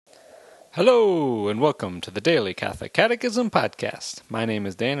Hello, and welcome to the Daily Catholic Catechism Podcast. My name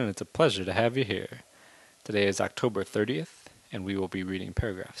is Dan, and it's a pleasure to have you here. Today is October 30th, and we will be reading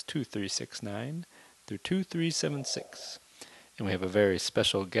paragraphs 2369 through 2376. And we have a very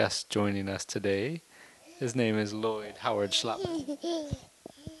special guest joining us today. His name is Lloyd Howard Schlapp.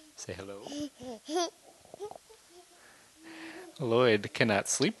 Say hello. Lloyd cannot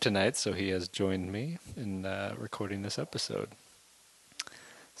sleep tonight, so he has joined me in recording this episode.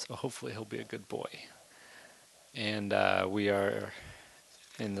 So hopefully he'll be a good boy. And we are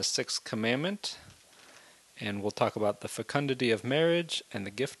in the sixth commandment, and we'll talk about the fecundity of marriage and the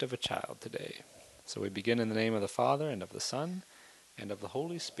gift of a child today. So we begin in the name of the Father, and of the Son, and of the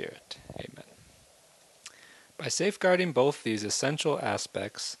Holy Spirit. Amen. By safeguarding both these essential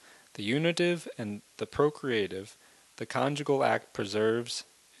aspects, the unitive and the procreative, the conjugal act preserves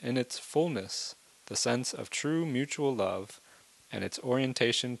in its fullness the sense of true mutual love and its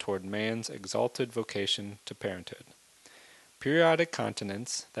orientation toward man's exalted vocation to parenthood. Periodic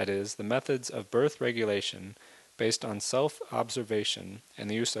continence, that is, the methods of birth regulation based on self-observation and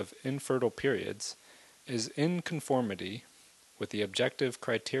the use of infertile periods, is in conformity with the objective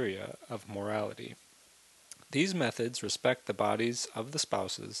criteria of morality. These methods respect the bodies of the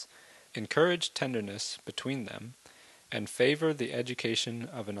spouses, encourage tenderness between them, and favor the education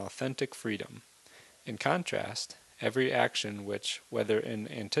of an authentic freedom. In contrast, every action which, whether in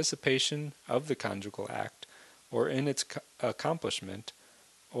anticipation of the conjugal act, or in its accomplishment,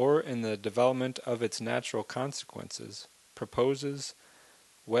 or in the development of its natural consequences, proposes,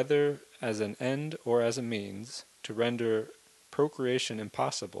 whether as an end or as a means, to render procreation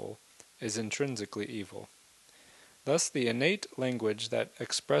impossible, is intrinsically evil. Thus the innate language that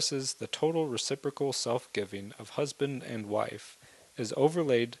expresses the total reciprocal self-giving of husband and wife is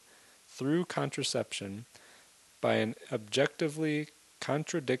overlaid through contraception by an objectively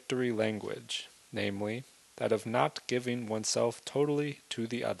contradictory language, namely, that of not giving oneself totally to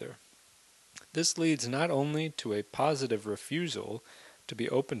the other. This leads not only to a positive refusal to be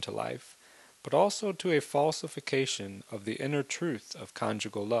open to life, but also to a falsification of the inner truth of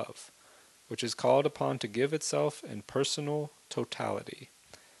conjugal love, which is called upon to give itself in personal totality.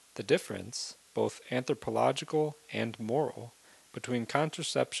 The difference, both anthropological and moral, between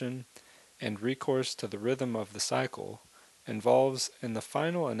contraception and recourse to the rhythm of the cycle involves, in the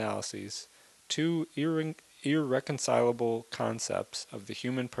final analyses, two irreconcilable concepts of the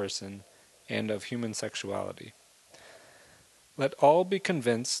human person and of human sexuality. Let all be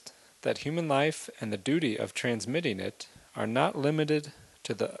convinced that human life and the duty of transmitting it are not limited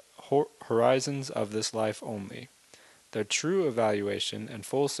to the horizons of this life only. Their true evaluation and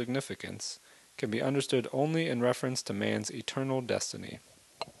full significance can be understood only in reference to man's eternal destiny.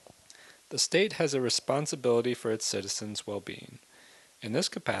 The state has a responsibility for its citizens' well-being. In this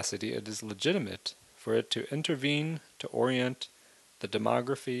capacity, it is legitimate for it to intervene to orient the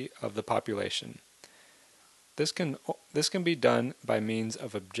demography of the population. This can be done by means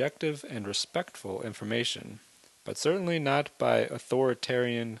of objective and respectful information, but certainly not by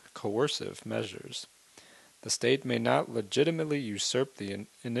authoritarian, coercive measures. The state may not legitimately usurp the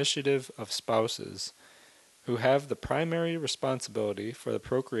initiative of spouses who have the primary responsibility for the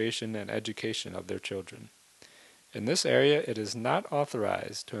procreation and education of their children. In this area, it is not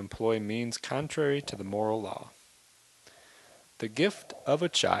authorized to employ means contrary to the moral law. The gift of a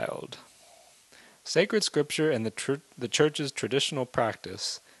child. Sacred Scripture and the Church's traditional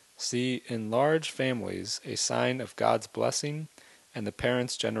practice see in large families a sign of God's blessing and the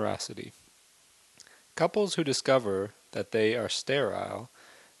parents' generosity. Couples who discover that they are sterile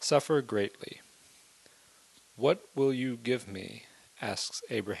suffer greatly. "What will you give me?" asks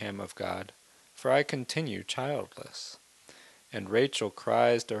Abraham of God, "for I continue childless." And Rachel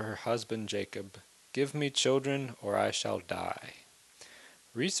cries to her husband Jacob, "Give me children, or I shall die."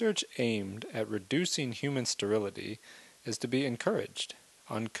 Research aimed at reducing human sterility is to be encouraged,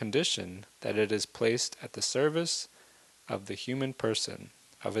 on condition that it is placed at the service of the human person,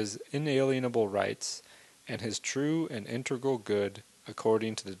 of his inalienable rights, and his true and integral good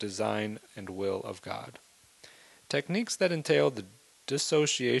according to the design and will of God. Techniques that entail the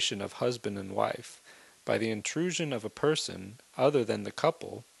dissociation of husband and wife by the intrusion of a person other than the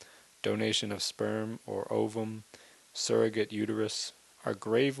couple, donation of sperm or ovum, surrogate uterus, are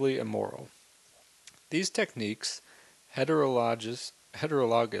gravely immoral. These techniques, heterologous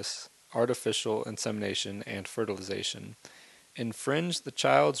artificial insemination and fertilization, infringe the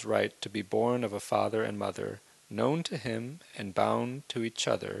child's right to be born of a father and mother known to him and bound to each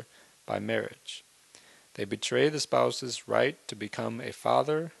other by marriage. They betray the spouse's right to become a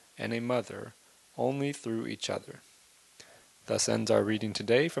father and a mother only through each other. Thus ends our reading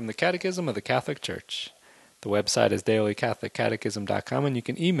today from the Catechism of the Catholic Church. The website is dailycatholiccatechism.com, and you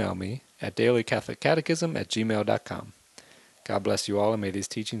can email me at dailycatholiccatechism@gmail.com. God bless you all, and may these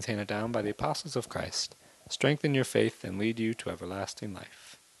teachings handed down by the apostles of Christ strengthen your faith and lead you to everlasting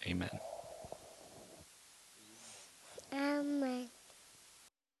life. Amen.